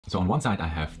So on one side I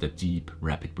have the deep,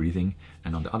 rapid breathing,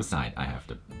 and on the other side I have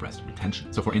the breath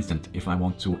retention. So for instance, if I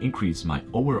want to increase my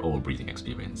overall breathing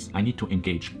experience, I need to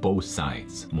engage both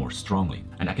sides more strongly.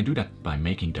 And I can do that by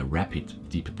making the rapid,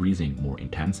 deep breathing more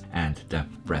intense and the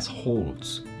breath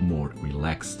holds more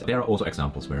relaxed. There are also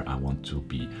examples where I want to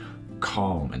be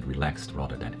calm and relaxed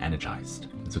rather than energized.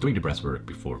 So doing the breath work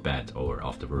before bed or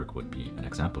after work would be an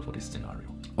example for this scenario.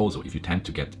 Also, if you tend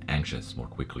to get anxious more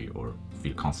quickly or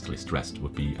feel constantly stressed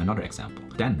would be another example.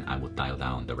 Then I would dial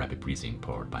down the rapid breathing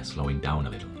part by slowing down a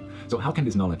little. So how can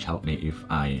this knowledge help me if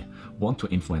I want to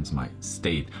influence my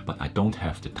state, but I don't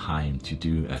have the time to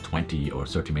do a 20 or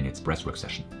 30 minutes breathwork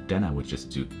session? Then I would just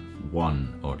do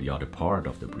one or the other part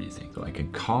of the breathing. So I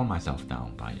can calm myself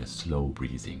down by a slow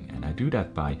breathing, and I do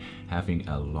that by having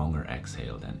a longer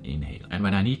exhale than inhale. And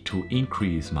when I need to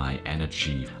increase my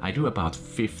energy, I do about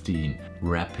 15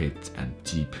 rapid and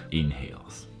deep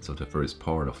inhales. So the first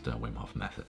part of the Wim Hof method.